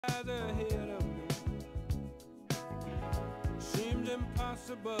lies ahead of me seems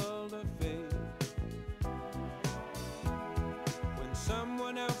impossible to face when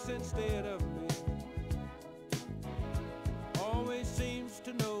someone else instead of me always seems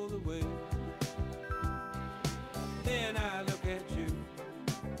to know the way. Then I look at you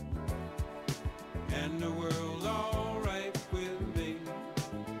and the world's all right with me.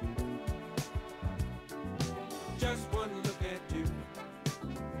 Just one look at you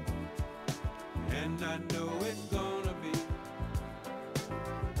and I know it's gonna be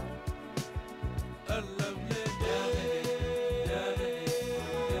a lovely day.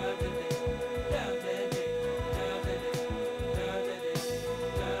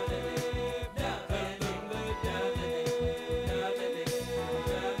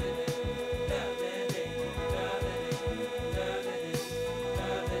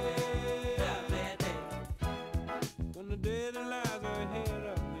 When the day that lies ahead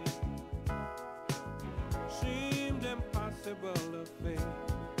of me seems impossible to face,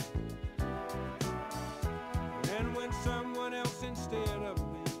 and when someone else instead of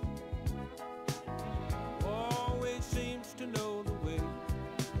me always seems to know the way,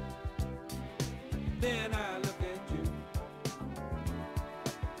 then I look at you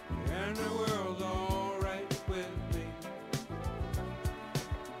and the world's all right with me.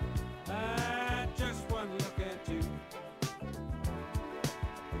 I just one look at you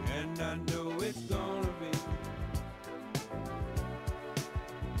and I know it's gonna be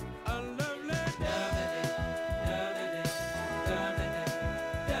a lovely day.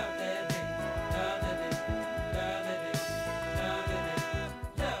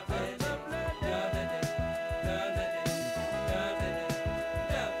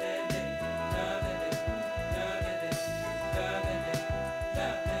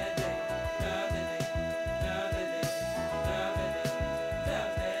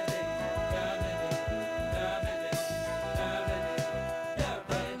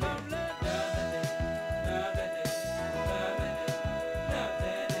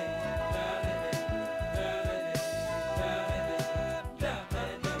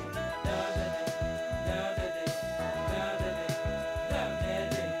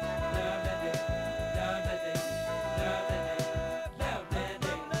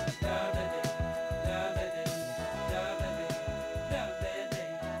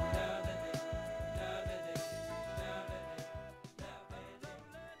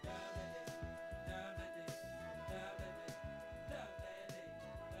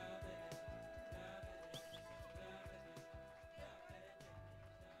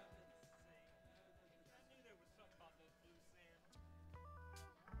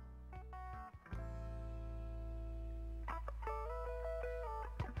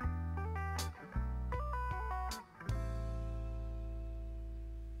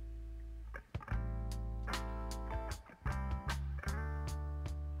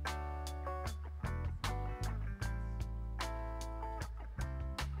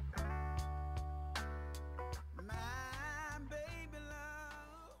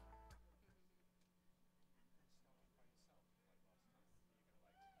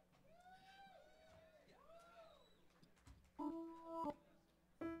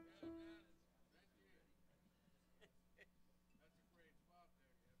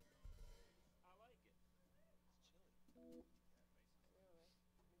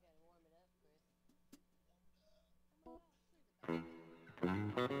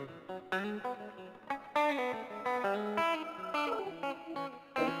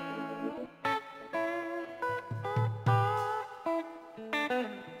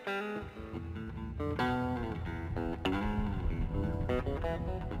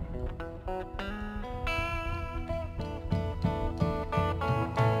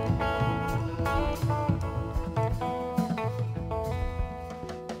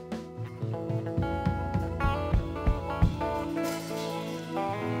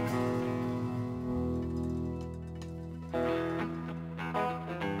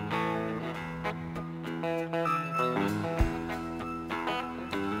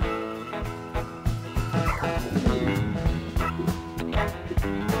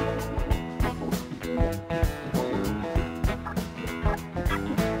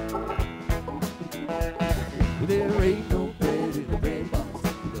 There ain't no bread in the bread box,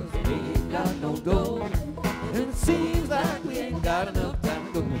 'cause we ain't got no dough. And it seems like we ain't got enough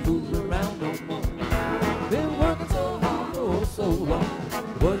time to go fool around no more. Been working so hard for so long,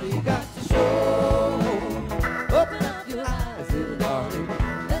 what do you got to show? Open up your eyes, little darling,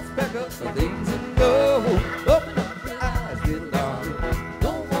 let's pack up some things and go. Open up your eyes, little darling,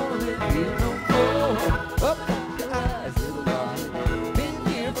 don't wanna live here no more. Open up your eyes, little darling, been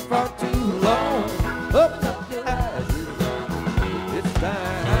here far too long. Open up your eyes, it's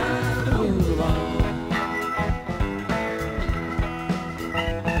time to move along.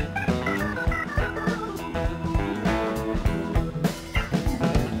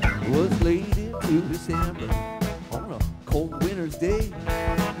 It was late into December on a cold winter's day.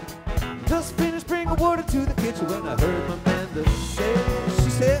 Just finished bringing water to the kitchen when I heard my Amanda say, she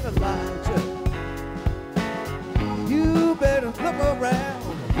said, Elijah, you better look around.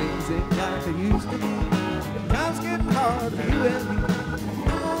 Things ain't like they used to be. Time's getting hard for you and me.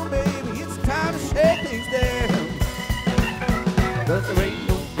 Come on, baby, it's time to shake things down. 'Cause there ain't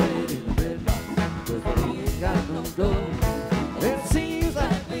no bread in the bread box, 'cause we ain't got no dough. And it seems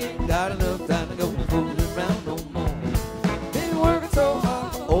like we ain't got enough time to go fooling around no more. Been working so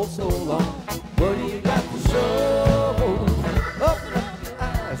hard for oh so long. What do you got to show? Open up your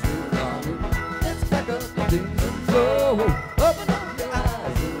eyes, little darling. Let's pack up the things and go. Open up your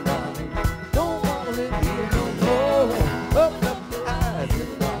eyes, little darling. Don't wanna live here no more. Open up your eyes,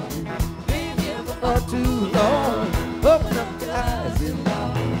 little darling. Been here for far too long. Open up your eyes, little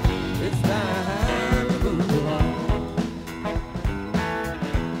darling. It's time to move along.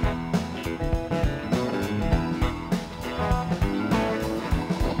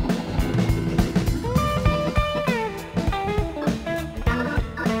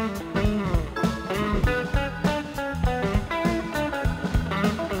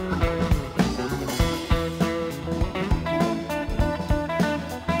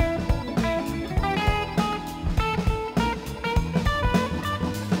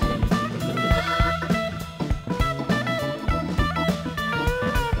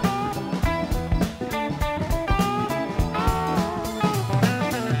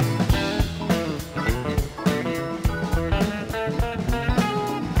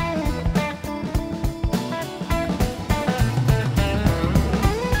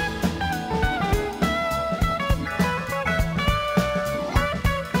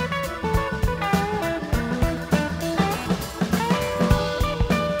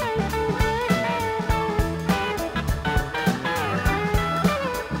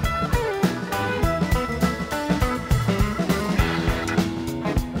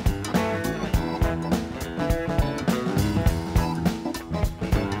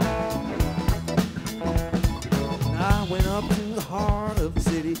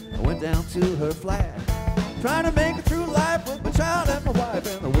 To her flat, trying to make it through life with my child and my wife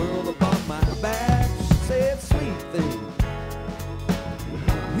and the world upon my back. She said, sweet thing,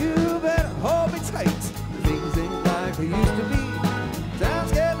 you better hold me tight. Things ain't like they used to be.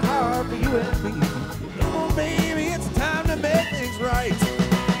 Time's getting hard for you and me. Come on, baby, it's time to make things right.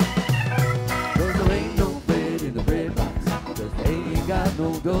 'Cause there ain't no bread in the bread box, 'cause they ain't got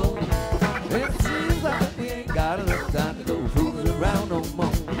no dough. And it seems like we ain't got enough time to go fooling around no more.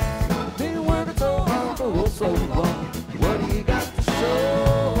 So long, what do you got to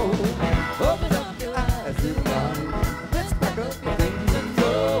show? Open up your eyes, little darling. Let's pack up your things and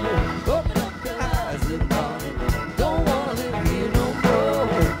go. Open up your eyes, little darling. Don't wanna live here no more.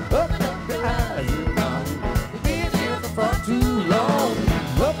 Open up your eyes.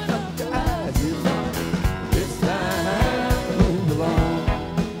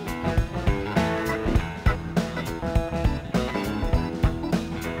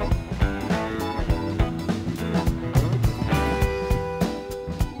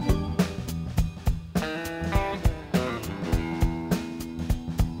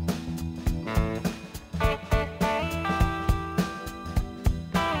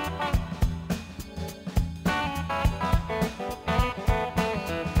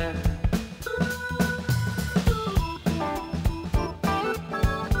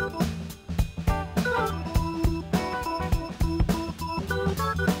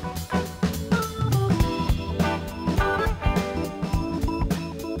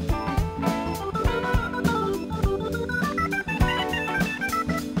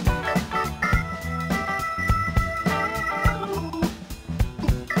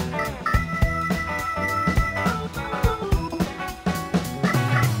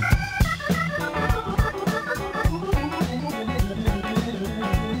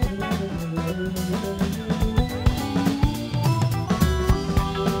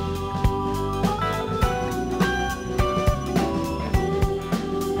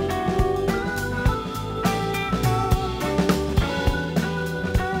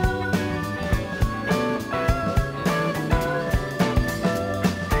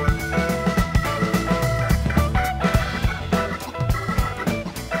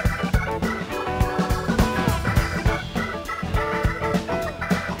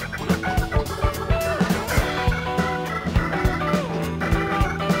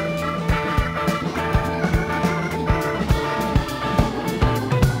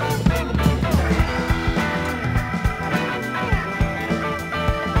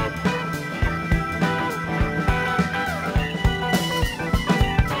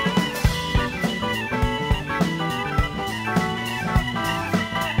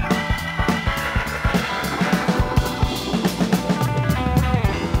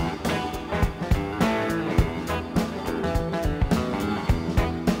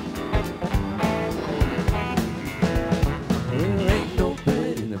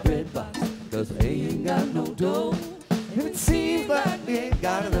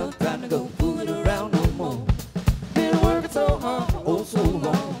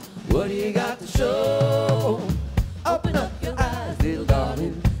 to show. Open up your eyes, little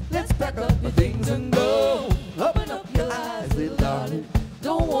darling. Let's pack up the things and go. Open up your eyes, little darling.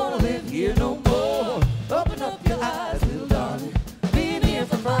 Don't wanna live here no more. Open up your eyes, little darling. Been here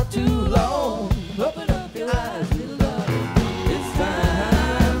for far too long. Open up your eyes, little darling. It's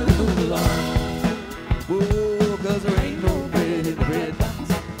time to move along. Whoa, 'cause there ain't no bread in the bread box.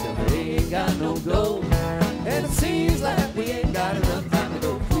 There ain't got no dough. And it seems like we ain't got enough time to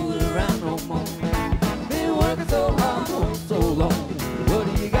go fooling around no more. Been working so hard for so long. What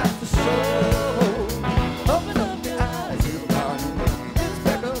do you got to show? Open up your eyes, little darling. Let's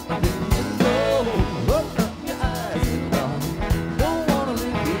pack up the things and go. Open up your eyes, little darling. Don't wanna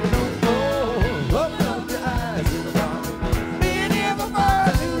live here no more. Open up your eyes, little darling. Been here for far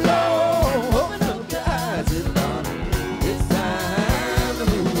too long. Open up your eyes, little darling. It's time to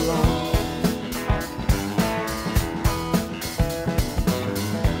move along.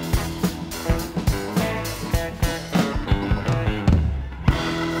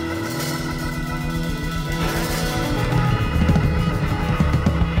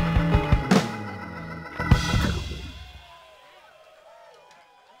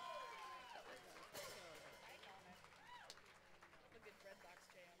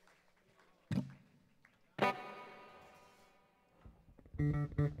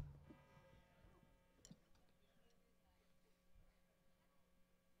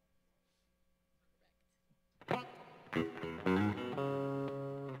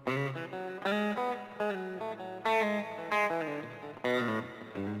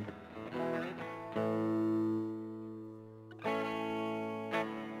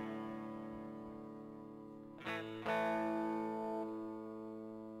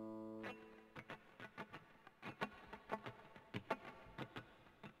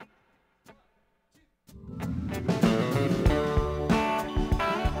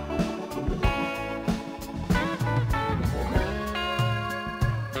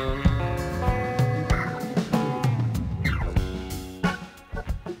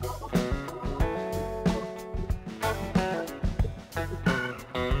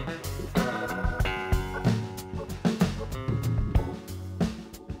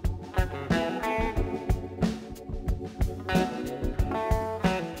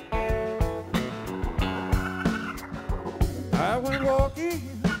 I went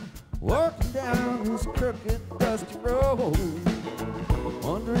walking down this crooked, dusty road,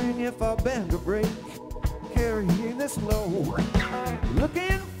 wondering if I'll bend or break, carrying this load,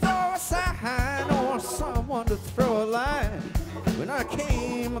 looking for a sign or someone to throw a line, when I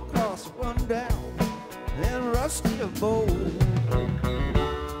came across one down and rusty of bold.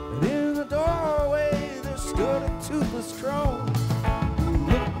 And in the doorway there stood a toothless crone, who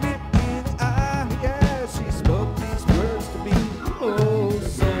looked me in the eye as she spoke these words to me. Oh,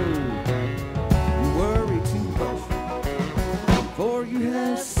 so you worry too much, for you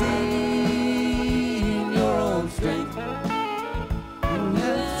have seen your own strength. You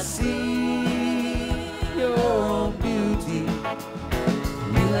have seen your own beauty.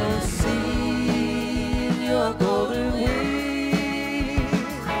 You have seen your golden wings.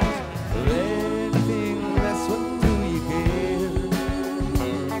 Of anything less, what do you care?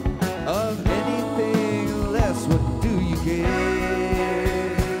 Of anything less, what do you care?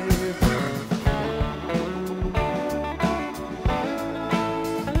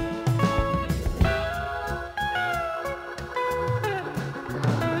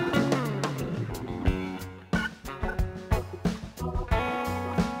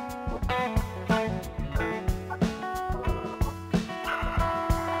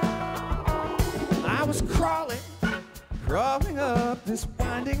 I was crawling up this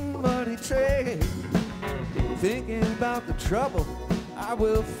winding muddy trail, thinking about the trouble I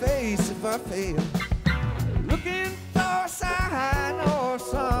will face if I fail, looking for a sign or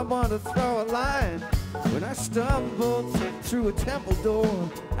someone to throw a line, when I stumbled through a temple door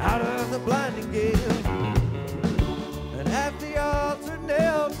out of the blinding gale, and at the altar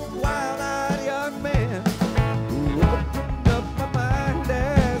knelt a wild-eyed young man who opened up my mind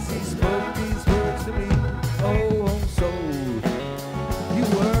as he spoke these words to me. Oh, so you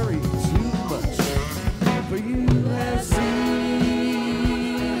worry too much, for you have seen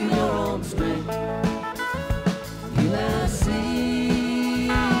your own strength. You have seen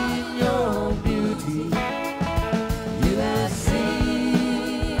your own beauty. You have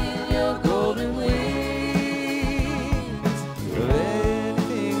seen your golden wings. Of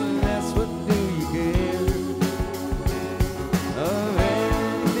anything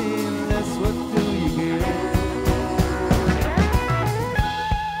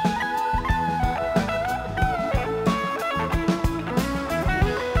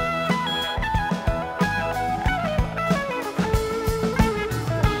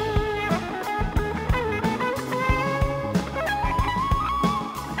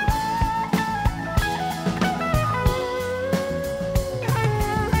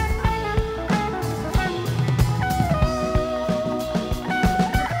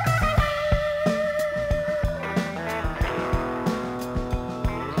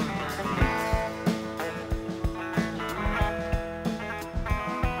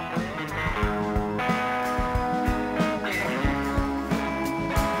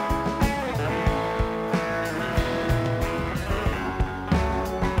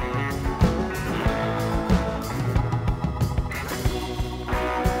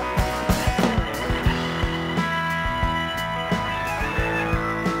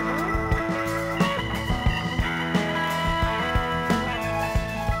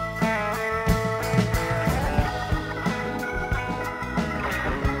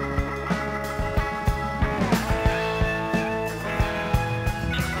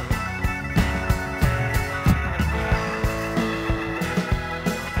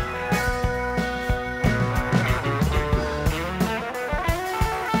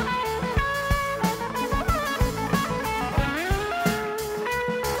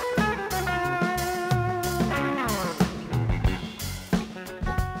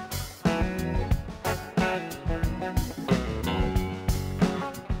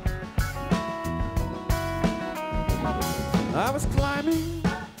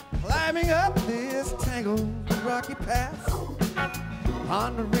Climbing up this tangled rocky path,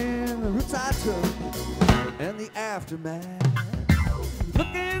 pondering the routes I took and the aftermath.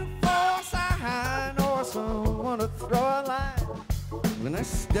 Looking for a sign or someone to throw a line. When I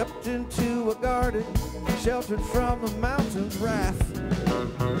stepped into a garden sheltered from the mountain's wrath,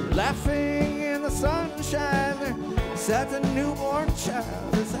 laughing in the sunshine, there sat a newborn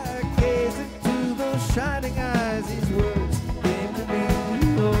child. As I gazed into those shining eyes, these words came to me.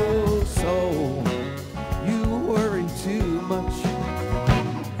 Oh, soul, you worry too much,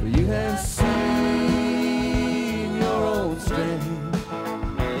 for you have seen your own strength.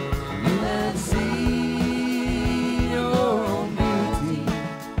 You have seen your own beauty.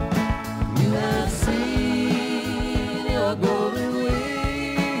 You have seen your golden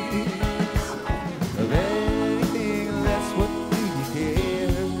wings. Of anything less, what do you care?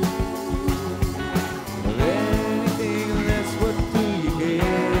 Of anything less, what do you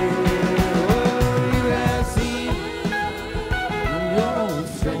care? Oh, you have seen your own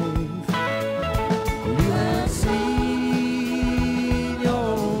strength. You have seen your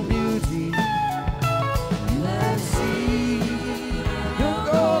own beauty. You have seen your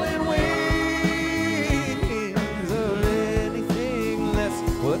golden wings. Of anything less,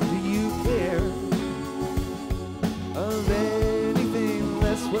 what do you care? Of anything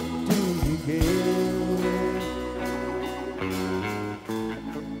less, what do you care?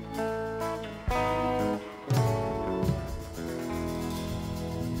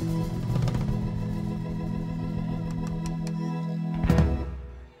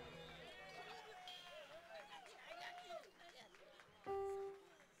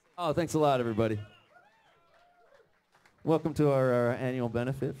 Oh, thanks a lot, everybody. Welcome to our annual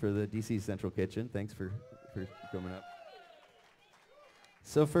benefit for the DC Central Kitchen. Thanks for coming up.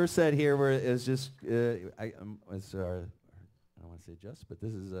 So first set here is just I don't want to say just, but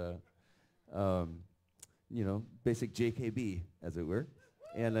this is basic JKB, as it were.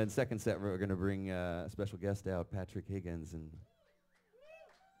 And then second set we're going to bring a special guest out, Patrick Higgins, and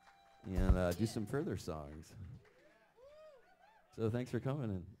do some further songs. So thanks for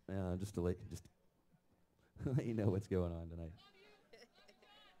coming, and just to let you know what's going on tonight.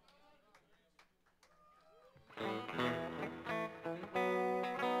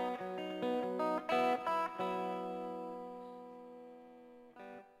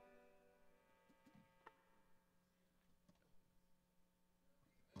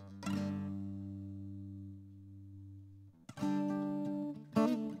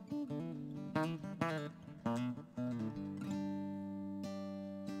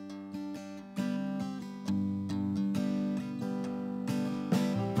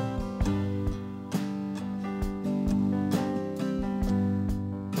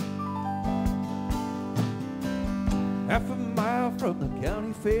 Half a mile from the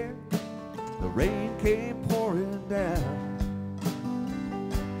county fair, the rain came pouring down.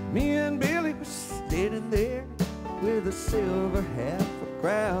 Me and Billy were standing there with a silver hat for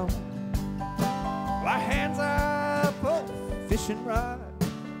crown. Our hands are both fishing rod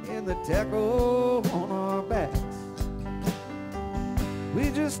and the tackle on our backs. We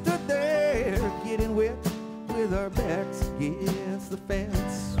just stood there getting wet with our backs against the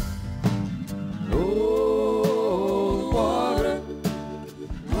fence. Oh, water,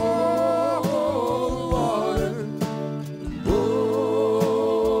 oh, water,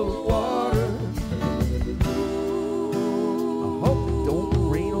 oh, water. I hope it don't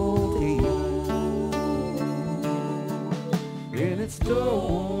rain all day, and it's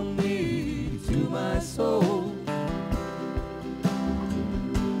torn me to my soul.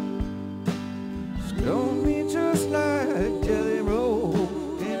 Stone me just like jelly roll,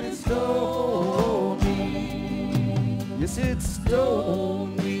 and it's stone me. Yes, it's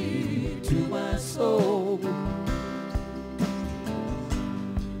stone me to my soul.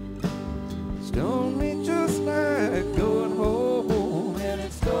 Stone me just like going home, and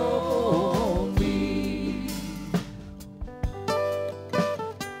it's stone me.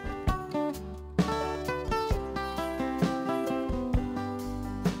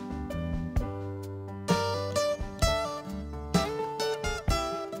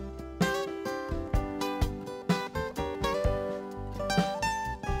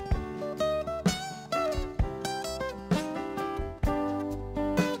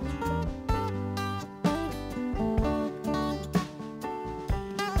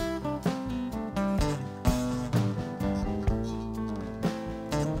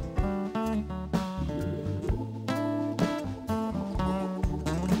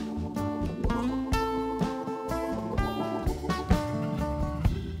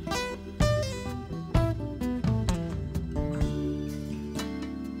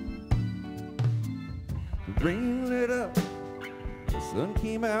 Rain lit up, the sun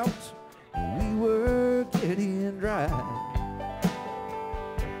came out, we were getting dry.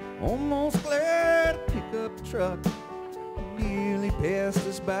 Almost glad to pick up the truck, nearly passed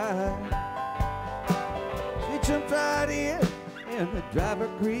us by. She jumped right in, and the driver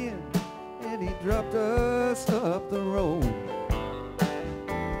grinned, and he dropped us up the road.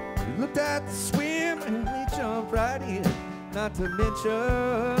 We looked at the swim, and we jumped right in, not to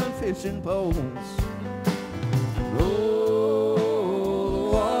mention fishing poles.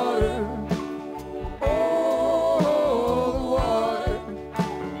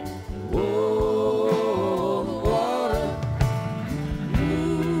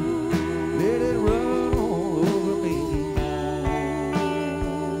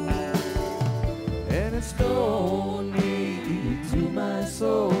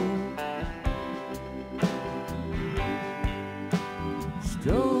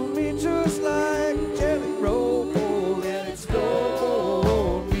 Stole me just like a jelly roll, and it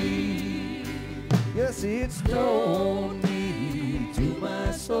stole me. Yes, it stole me to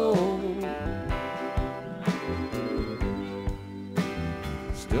my soul.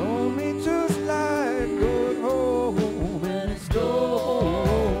 Stole me just like going home, and it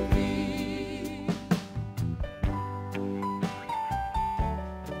stole me.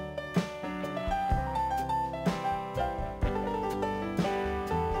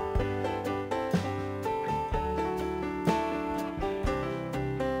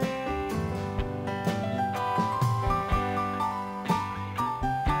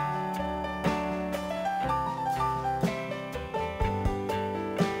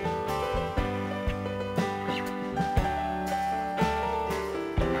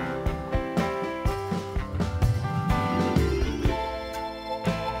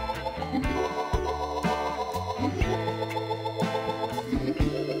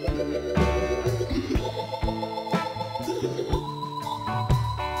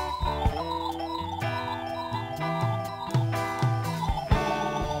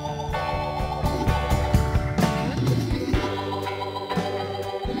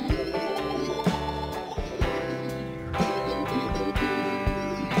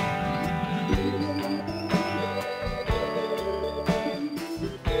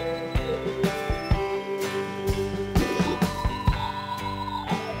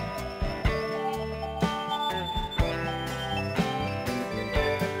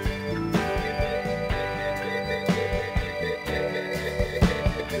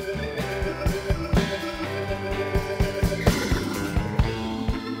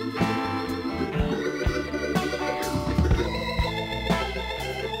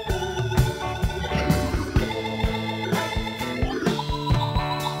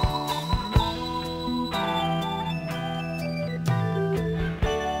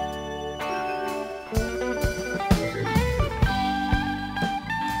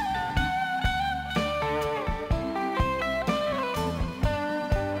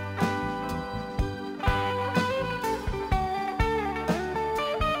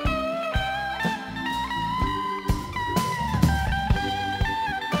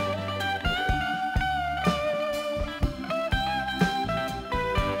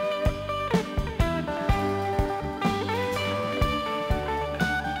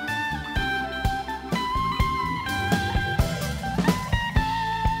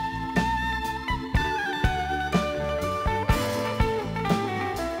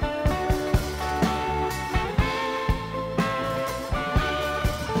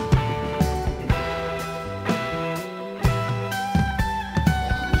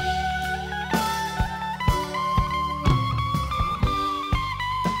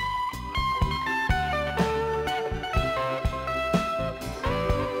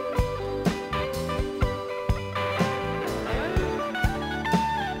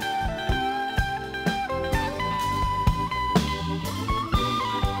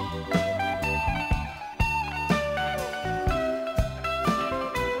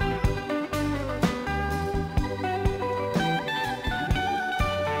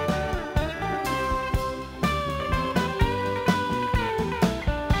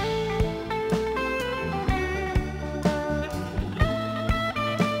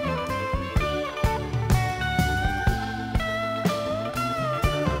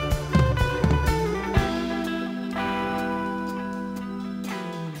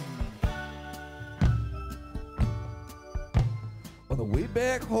 On the way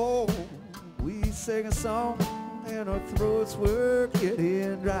back home, we sang a song and our throats were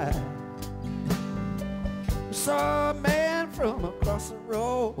getting dry. We saw a man from across the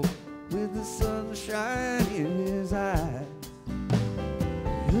road with the sunshine in his eyes.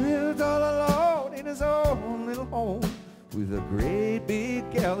 He lived all alone in his own home with a great big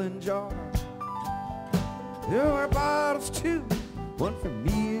gallon jar. There were bottles too, one for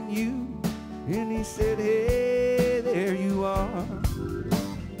me and you. And he said, hey, there you are.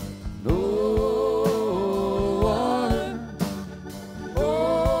 No water,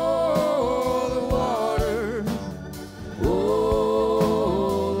 oh, the water,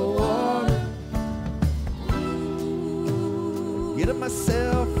 oh, the water. Get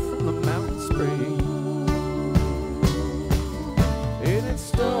myself from the mountain spring, and it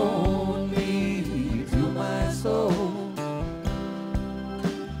stoned me to my soul.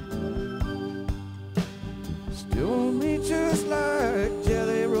 Stoned me just like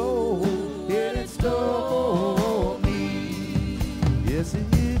jelly roll, and it stoned me. Yes,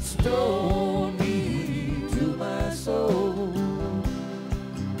 it stoned me to my soul.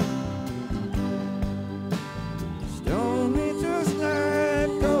 Stoned me just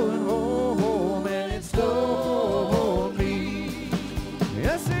like going home, and it stoned me.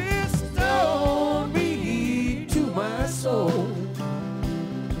 Yes, it stoned me to my soul.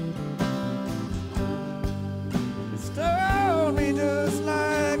 It stoned me just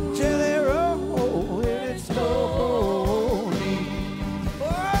like jelly roll, and it stoned me.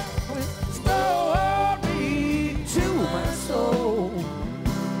 Oh, it stoned me to my soul.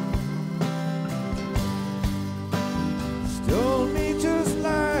 Stoned me just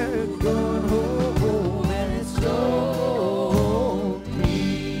like going home, and it stoned me.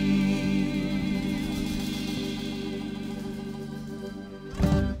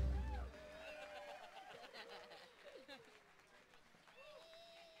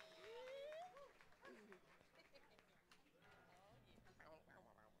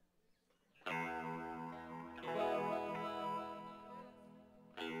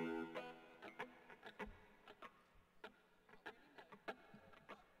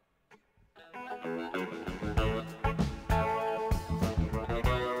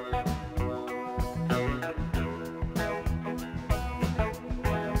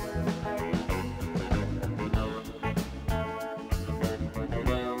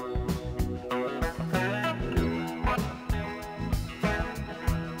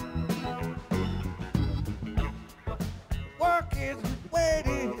 Working,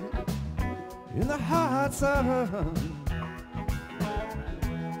 waiting in the hot sun.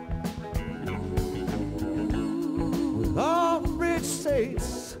 With all the rich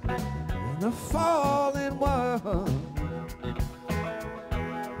states and the fallen one.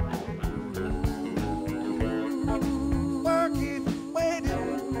 Working,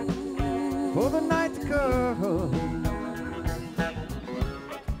 waiting for the night to come.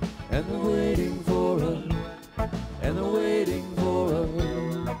 And they're waiting for us. And they're waiting for a,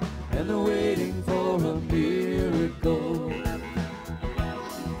 and they're waiting for a miracle.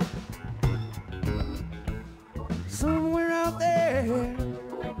 Somewhere out there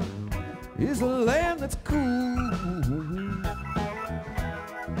is a land that's cool,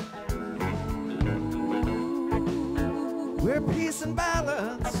 where peace and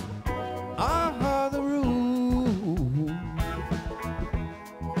balance are the rule.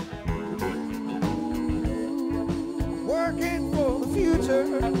 Working for the future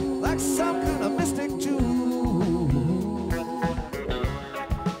like some kind of mystic Jew.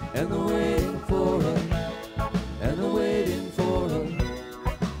 And they're waiting for her, and they're waiting for her,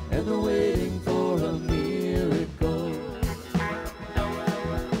 and they're waiting for a miracle.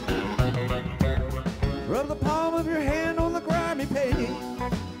 Rub the palm of your hand on the grimy paint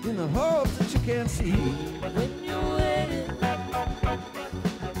in the hopes that you can't see. When you're waiting,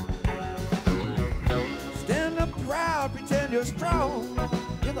 stand up proud, pretend you're strong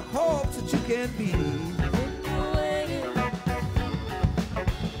in the hopes that you can be.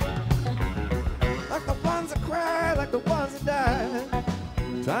 Like the ones that cry, like the ones that die,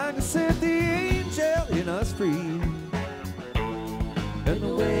 trying to set the angel in us free. And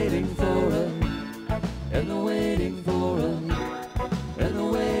they're waiting for us, and they're waiting for us, and they're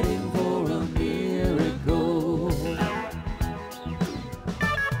waiting for a miracle.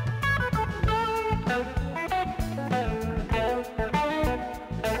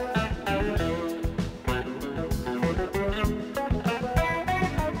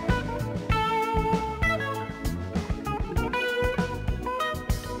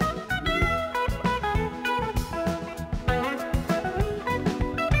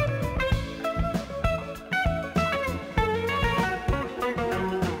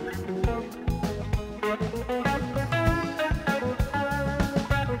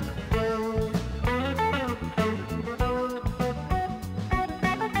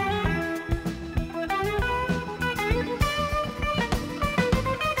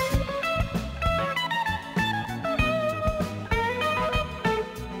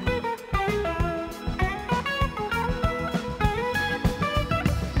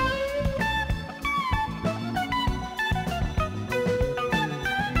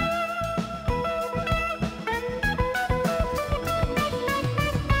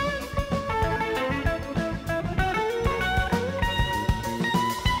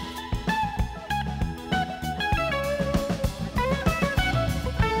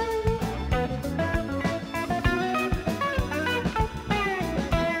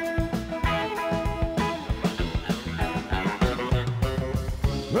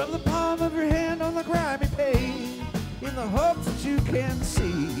 Rub the palm of your hand on the grimy pane in the hopes that you can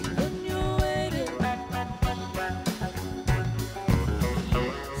see. When you're waiting,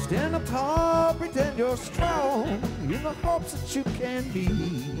 stand up tall, pretend you're strong in the hopes that you can be.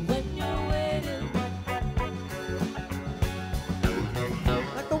 When you're waiting,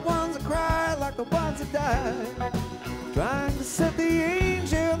 like the ones that cry, like the ones that die, trying to set the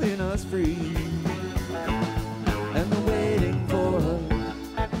angel in us free. And the waiting for her,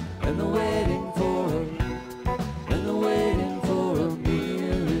 and the waiting for her, and the waiting for a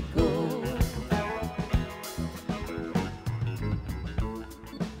miracle.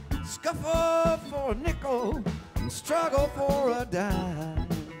 Scuffle for a nickel and struggle for a dime.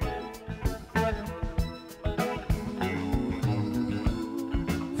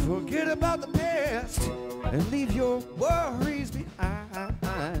 Forget about the past and leave your worries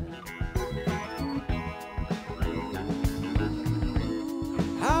behind.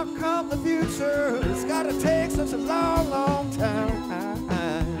 How come the future has got to take such a long, long time?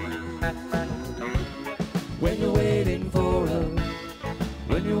 When you're waiting for her,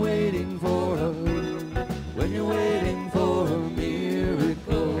 when you're waiting for her, when you're waiting for a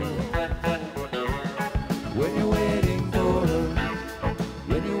miracle. When you're waiting for her,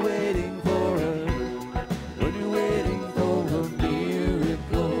 when you're waiting for her, when you're waiting for a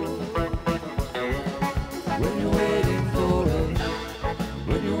miracle. When you're waiting for her,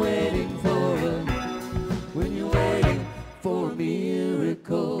 when you're waiting for her, when you're waiting for a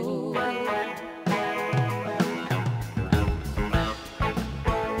miracle.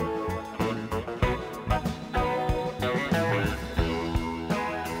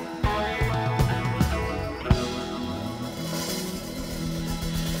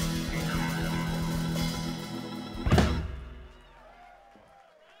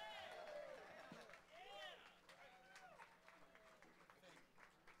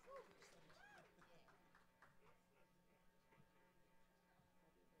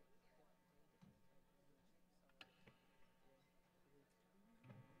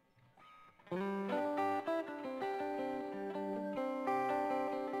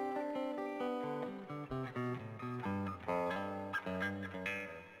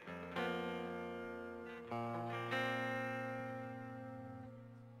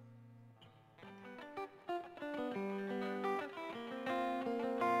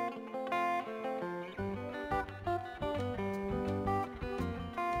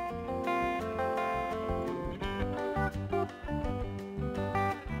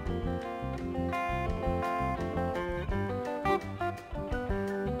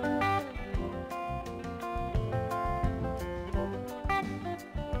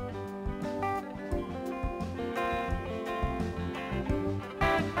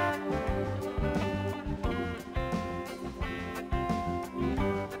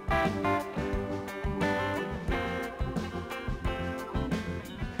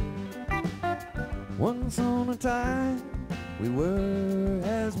 Once on a time, we were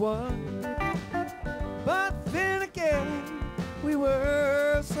as one, but then again, we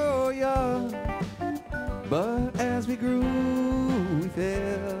were so young. But as we grew, we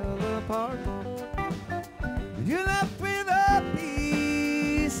fell apart. You left with a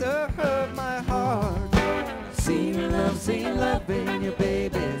piece of my heart. Seen love in you,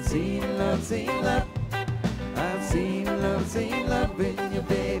 baby. Seen love. I've seen love in you,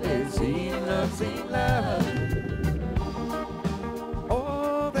 baby. Seen love.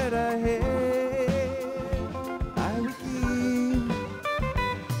 All that I had, I would give.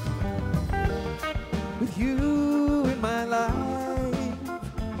 With you in my life,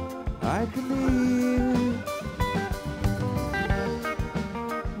 I could live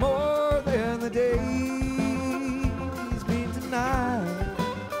more than the days been tonight.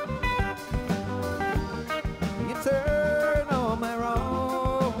 Turn all my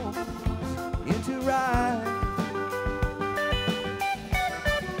wrongs into right.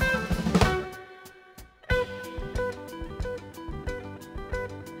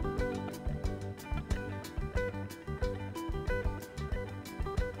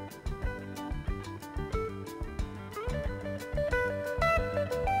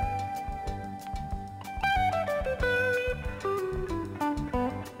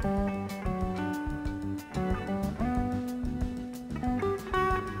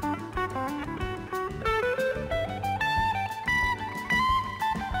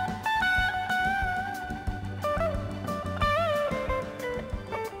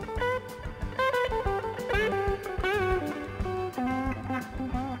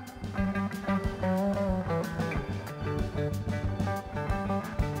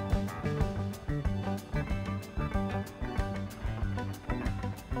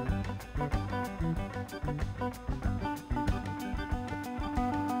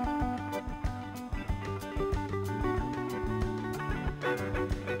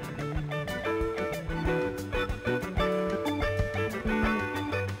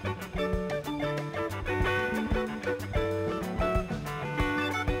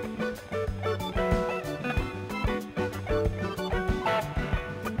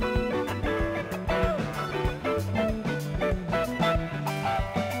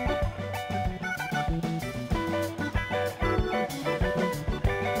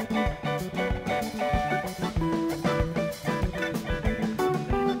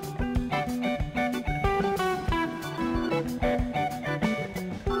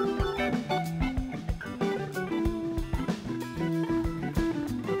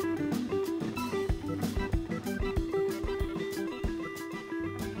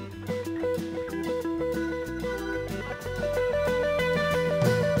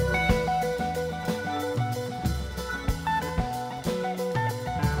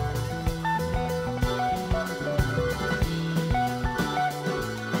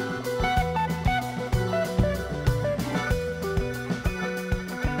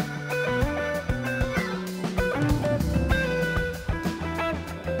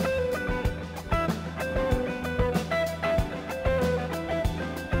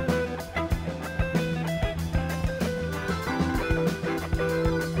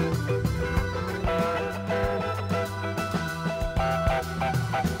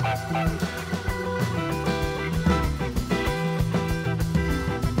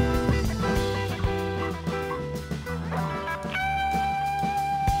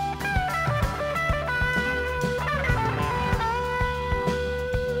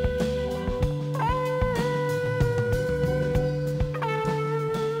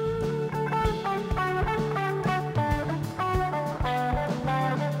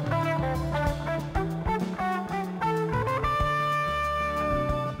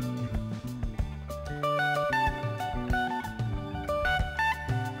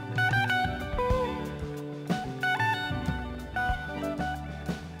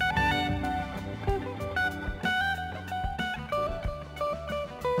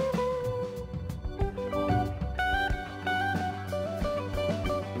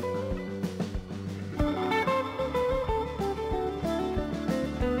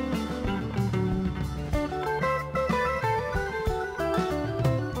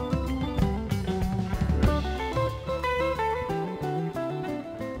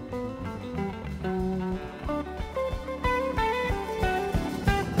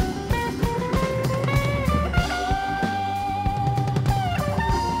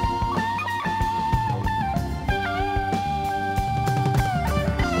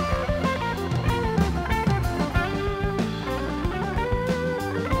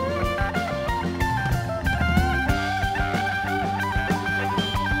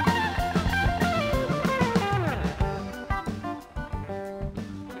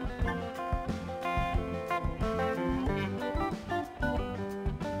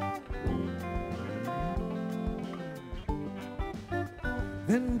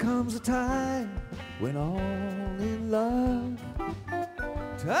 Then comes a time when all in love,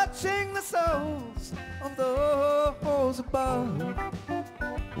 touching the souls of those above.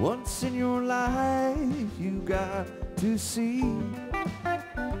 Once in your life you got to see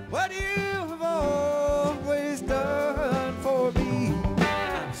what you have always done for me.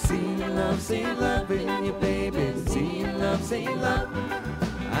 I've seen love in you, baby. Seen love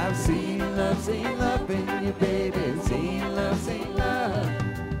I've seen love in you, baby. Seen love.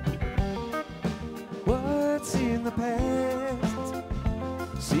 What's in the past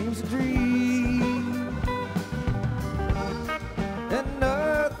seems a dream, and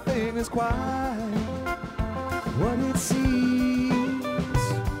nothing is quite what it seems.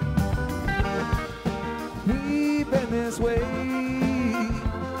 We've been this way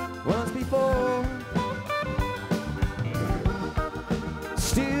once before,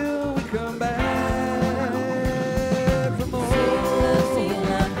 still we come back for more.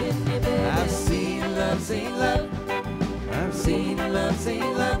 I've seen love. I've seen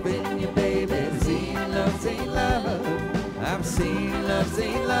love in you, baby. Seen love. I've seen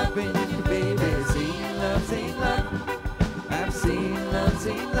love in you, baby. Seen love. I've seen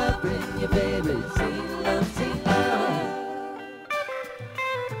love in you, baby. Seen love.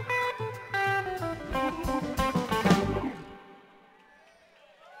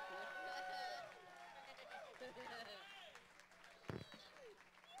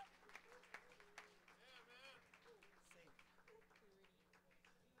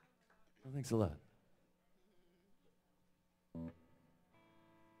 Thanks a lot.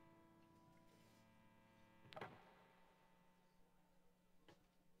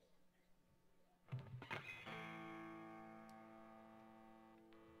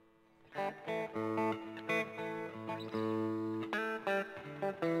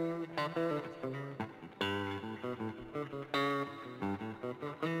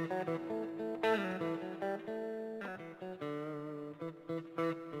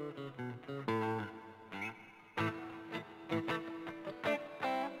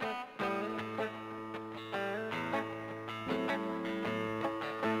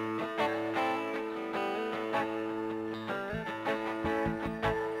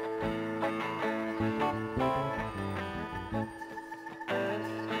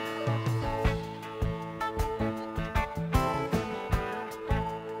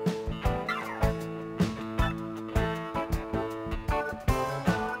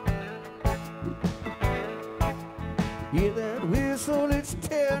 Hear that whistle, it's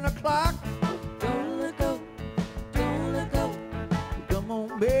 10 o'clock. Don't let go. Come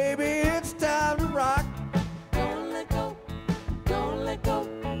on, baby, it's time to rock. Don't let go.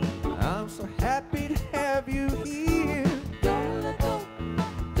 I'm so happy to have you here. Don't let go.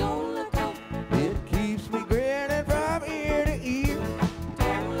 It keeps me grinning from ear to ear.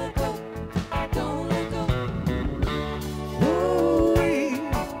 Don't let go. Ooh-wee,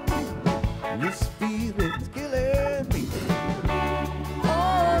 this feeling's killing me.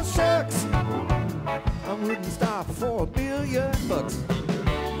 Oh, shucks, I wouldn't stop for $1,000,000.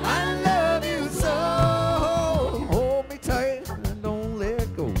 I love you so. Hold me tight and don't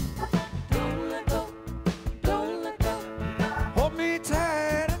let go. Hold me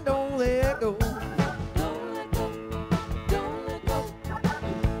tight and don't let go.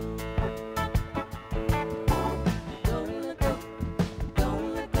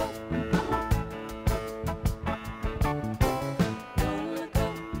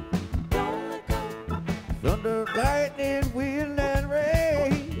 Thunder, lightning, wind, and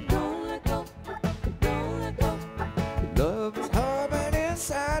rain. Love is humming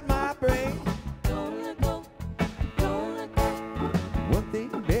inside my brain. One thing,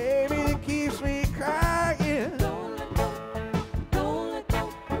 baby, that keeps me crying.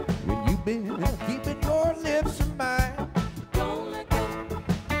 When you've been keeping your lips in mine.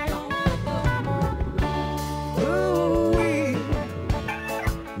 Ooh-wee,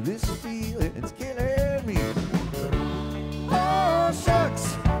 this feeling's killing me. Oh, shucks,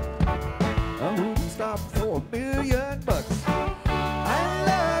 I wouldn't stop for $1,000,000. I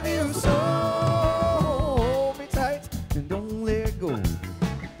love you so. Hold me tight and don't let go.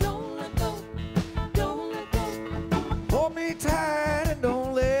 Hold me tight and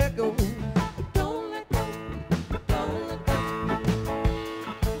don't let go.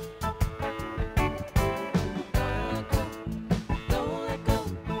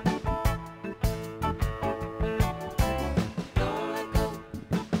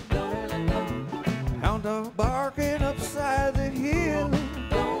 Hound dog barking upside the hill.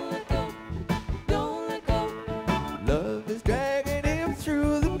 Love is dragging him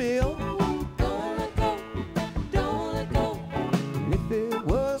through the mill. If it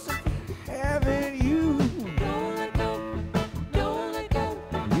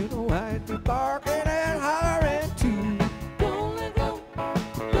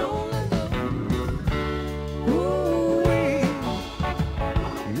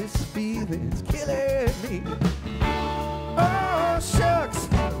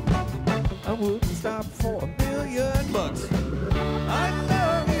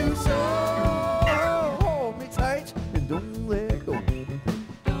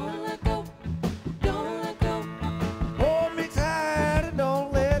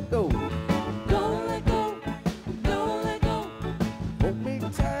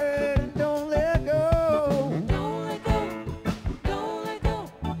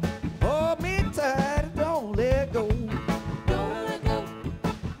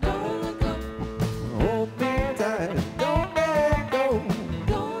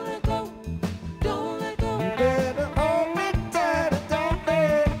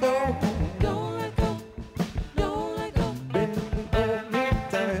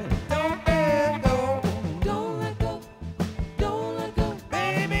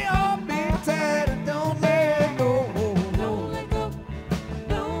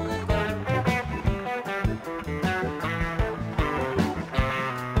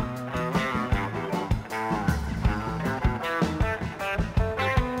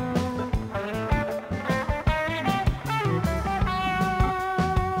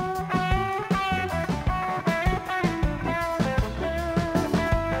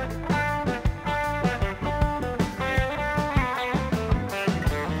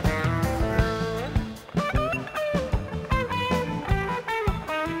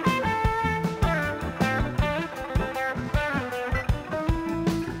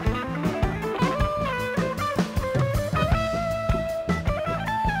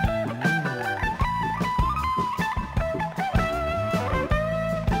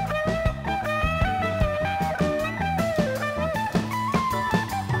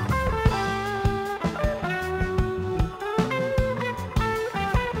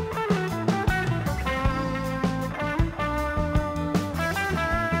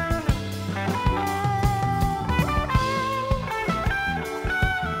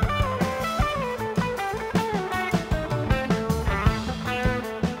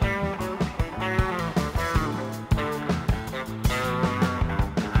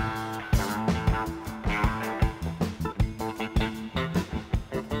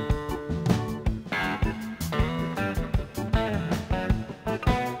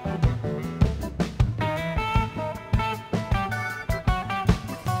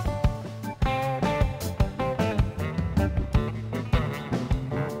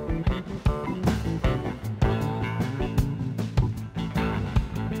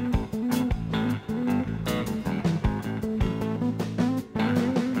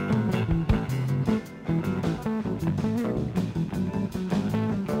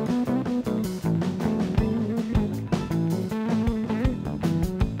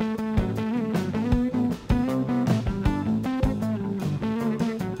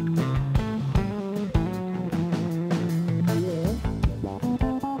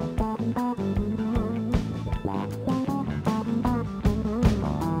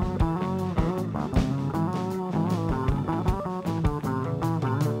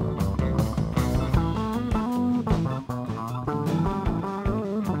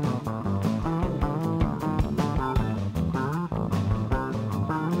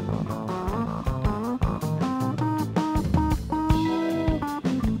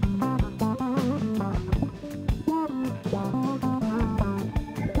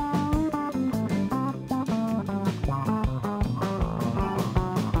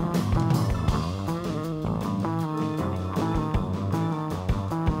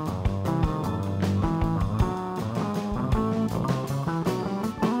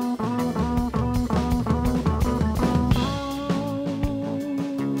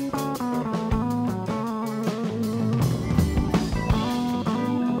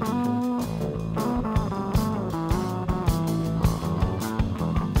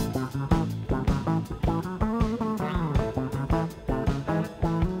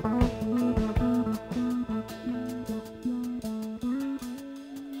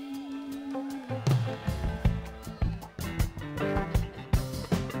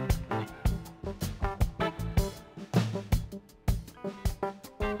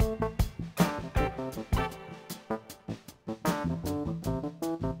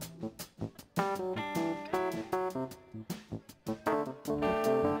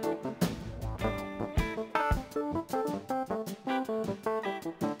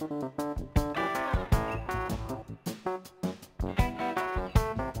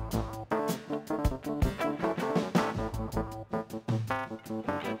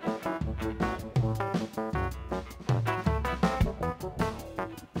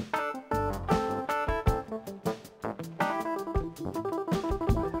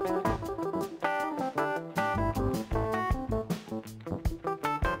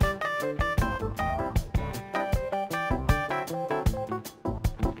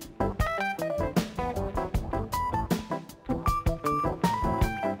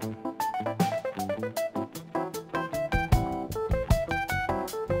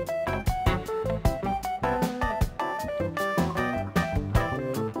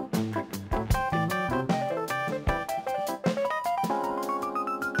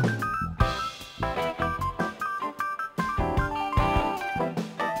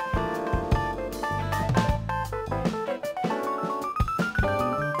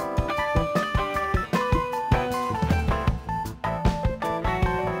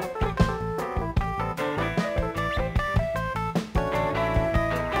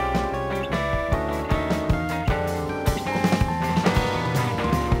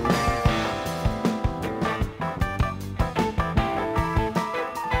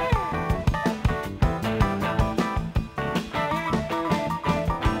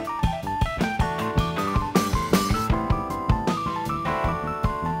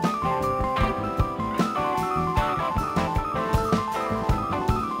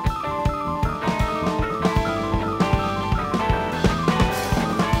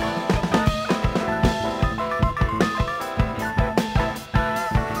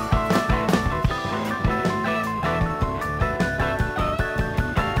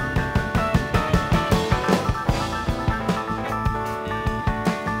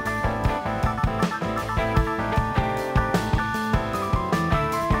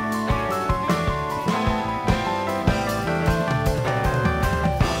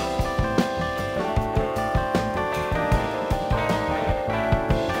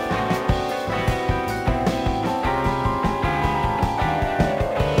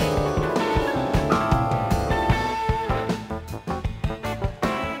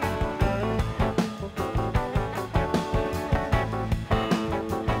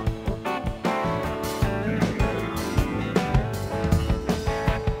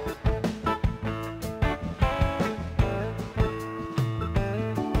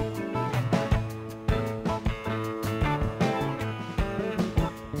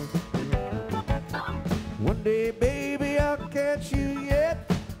forget you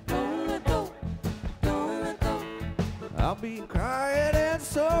yet. Don't let go, don't let go, I'll be crying and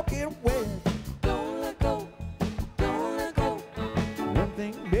soaking wet. don't let go, don't let go, One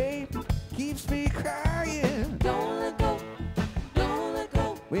thing, baby, keeps me crying. don't let go, don't let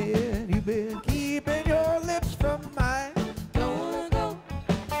go, When you've been keeping your lips from mine. don't let go,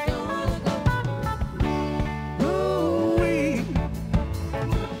 don't let go. Ooh-wee,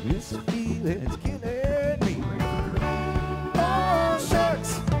 this feeling's killing me. Oh,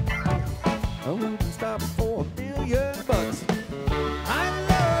 shucks, I wouldn't stop for $1,000,000. I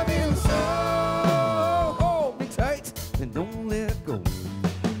love you so. Hold me tight and don't let go.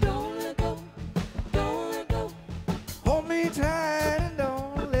 Don't let go, don't let go, Hold me tight and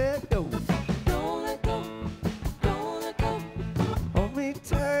don't let go. don't let go, don't let go, Hold me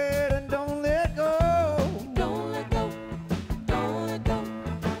tight and don't let go. don't let go, don't let go,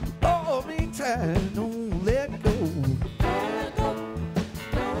 Hold me tight and don't let go. don't let go,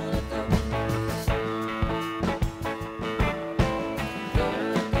 don't let go.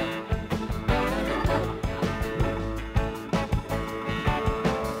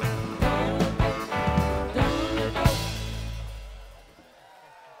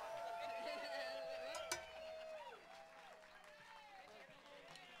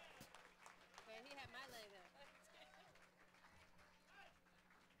 He had my leg up.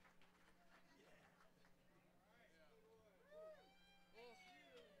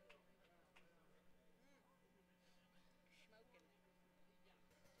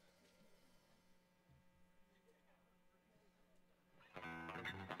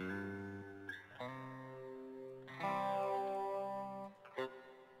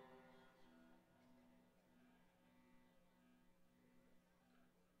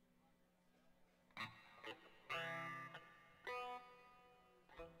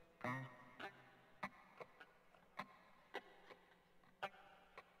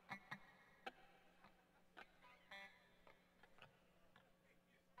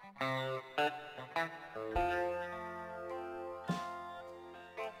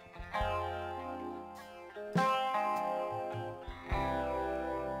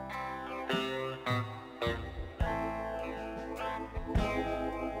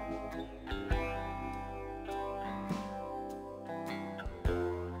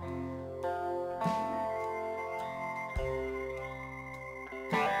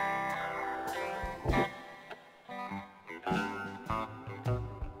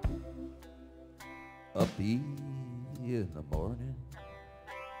 Up in the morning,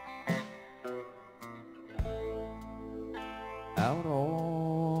 out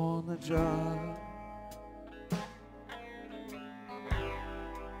on the job,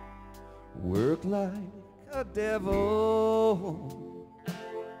 work like a devil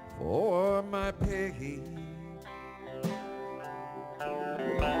for my pay.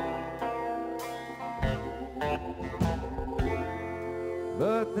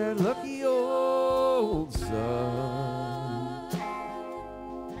 But that lucky old sun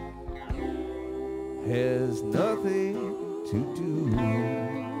has nothing to do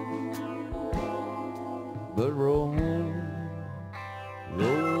but roll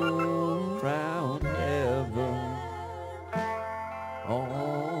round heaven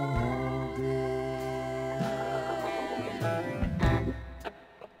all day.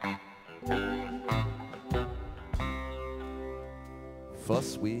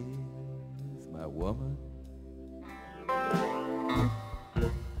 Fuss with my woman,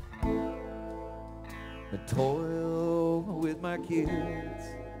 I toil with my kids,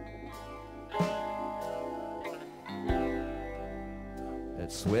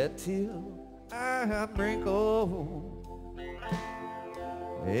 that sweat till I'm wrinkled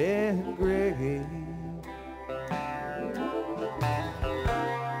and gray.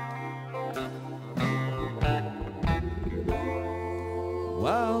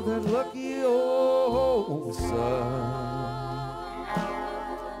 While that lucky old sun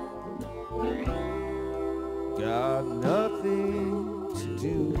got nothing to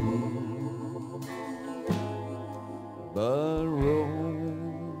do but roll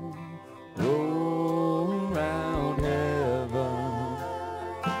round heaven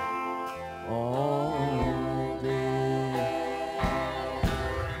all day.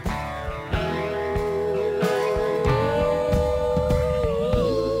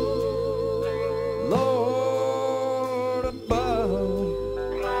 Lord above,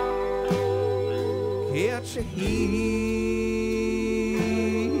 can't you hear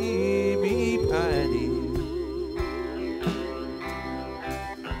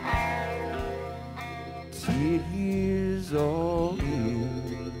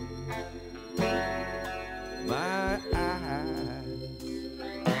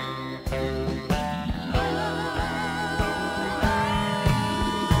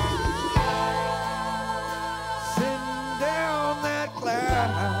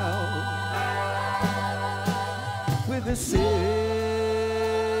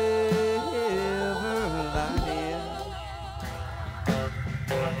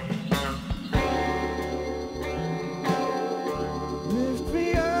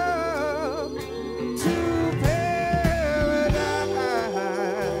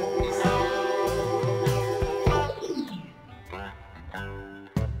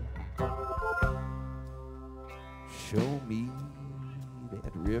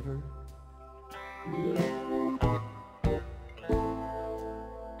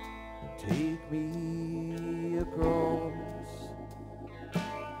me across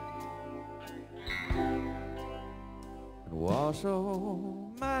and wash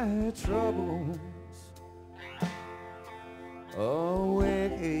all my troubles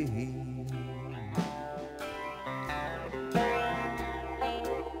away.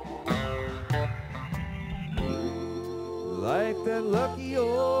 Like that lucky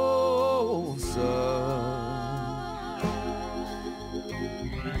old sun,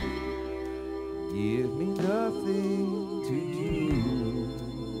 give me nothing to do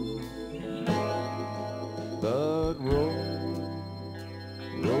but roll,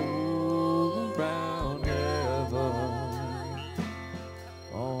 roll round heaven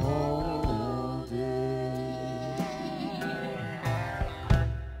all day.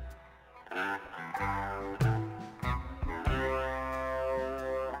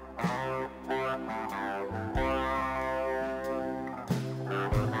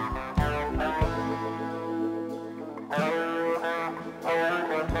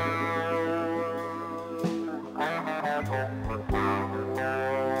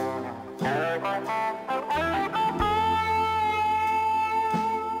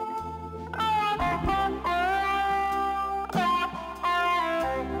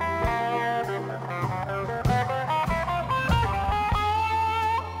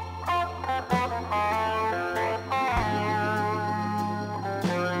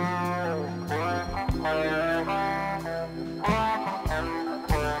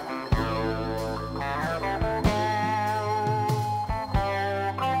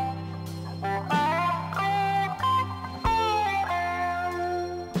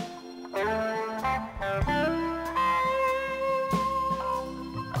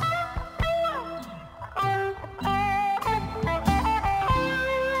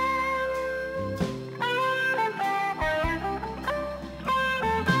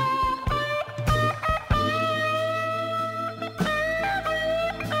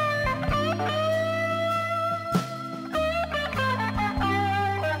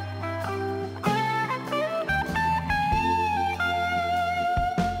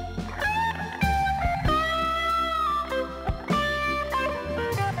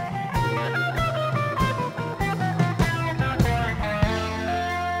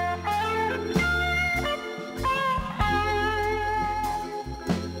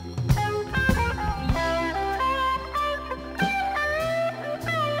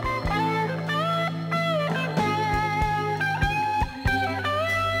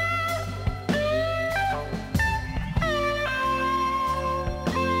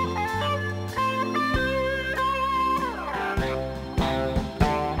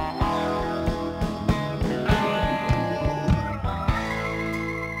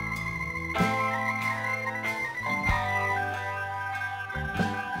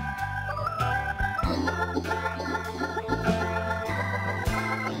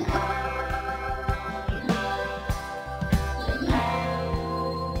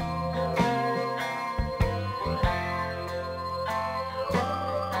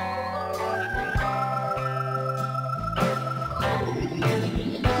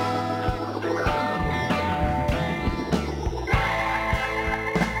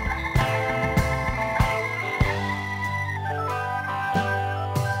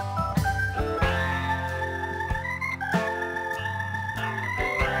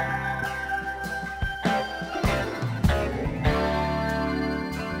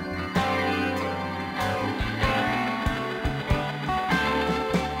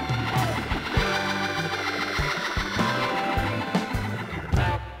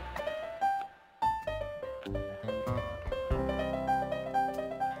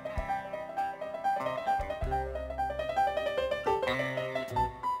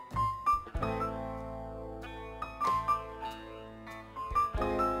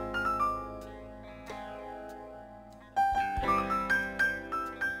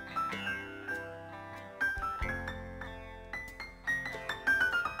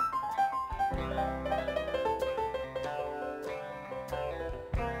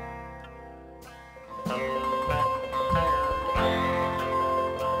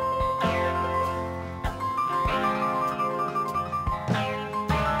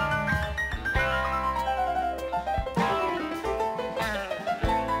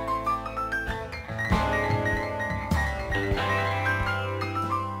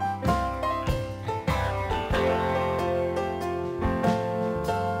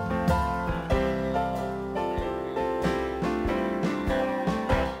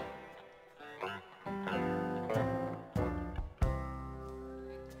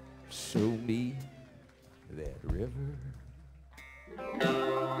 Show me that river.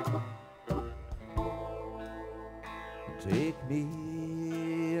 take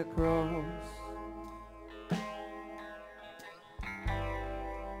me across and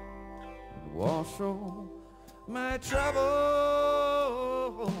wash all my troubles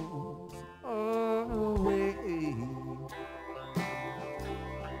away.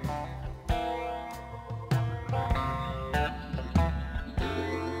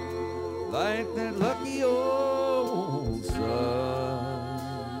 Like that lucky old sun,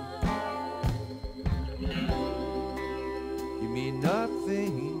 give me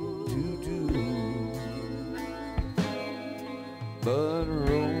nothing to do but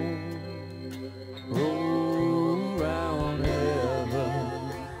roam around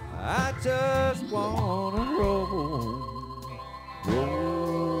heaven. I just wanna roam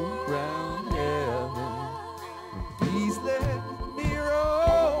around heaven. Please let me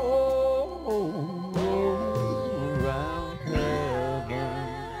roam around heaven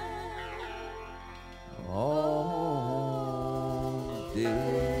all day.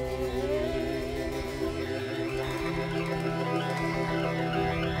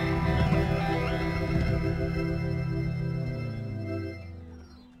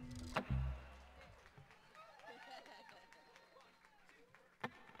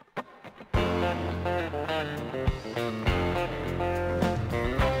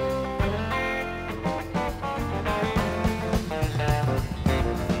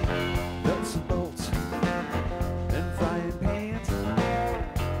 Nuts and bolts and frying pans,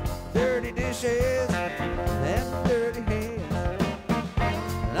 dirty dishes and dirty hands,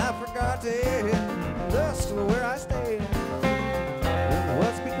 and I forgot to dust where I stand. And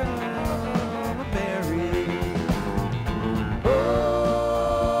what's become of Mary? Oh,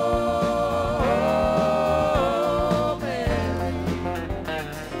 Mary.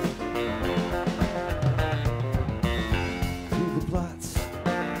 Through the plots,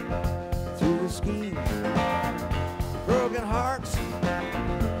 through the schemes, broken hearts,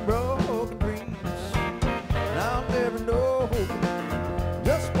 broken dreams, and I'll never know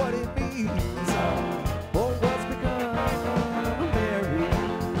just what it means. Oh, what's become of Mary?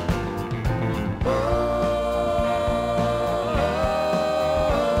 Oh,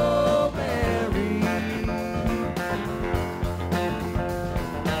 Mary.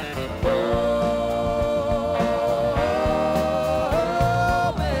 Oh,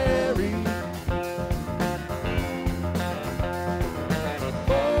 Mary.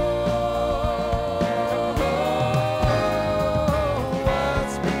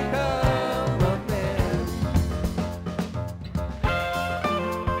 What's become of Mary?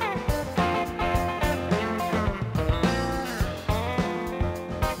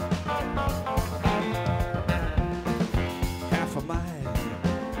 Half a mind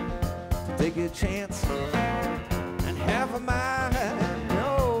to take a chance, and half a mind,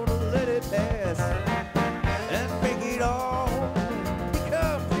 oh, to let it pass and make it all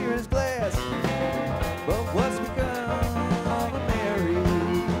become clear as glass. But what's become of Mary?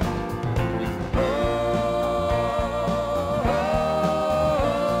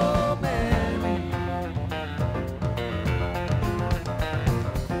 Oh, Mary.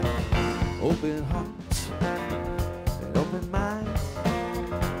 Open hearts and open minds,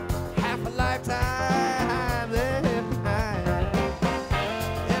 half a lifetime left behind.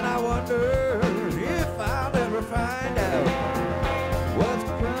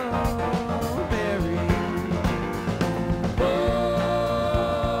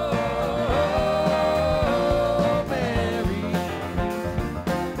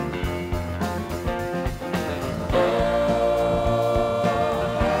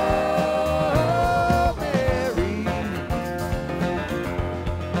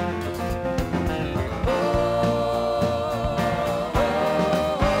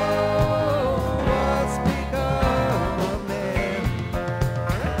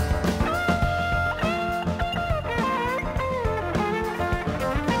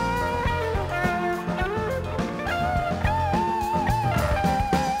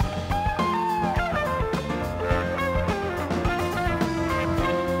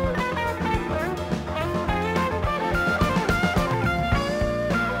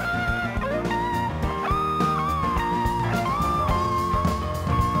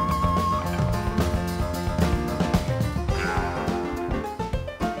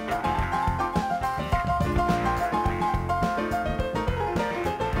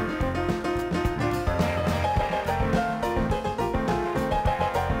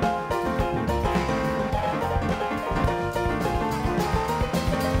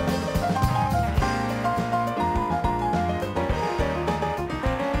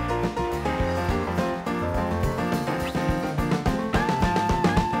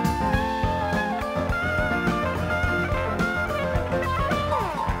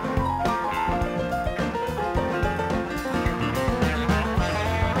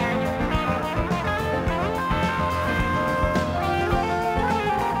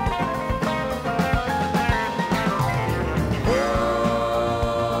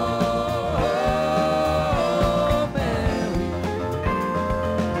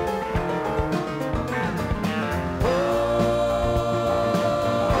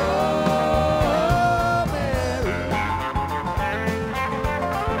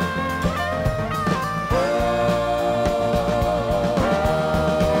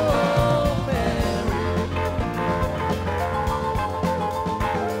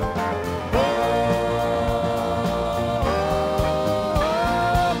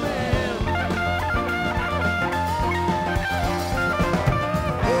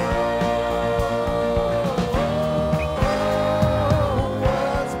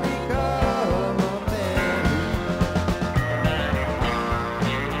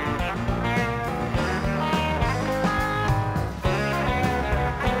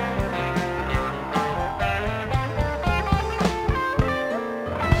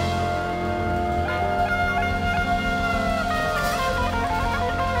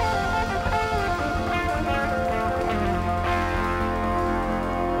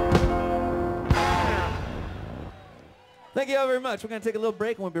 Thank you all very much. We're going to take a little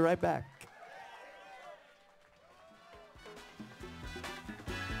break and we'll be right back.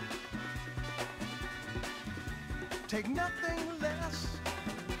 Take nothing less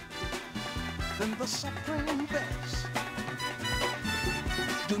than the supreme best.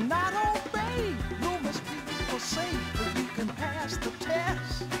 Do not obey, you must be safe, but you can pass the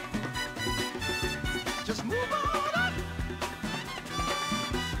test.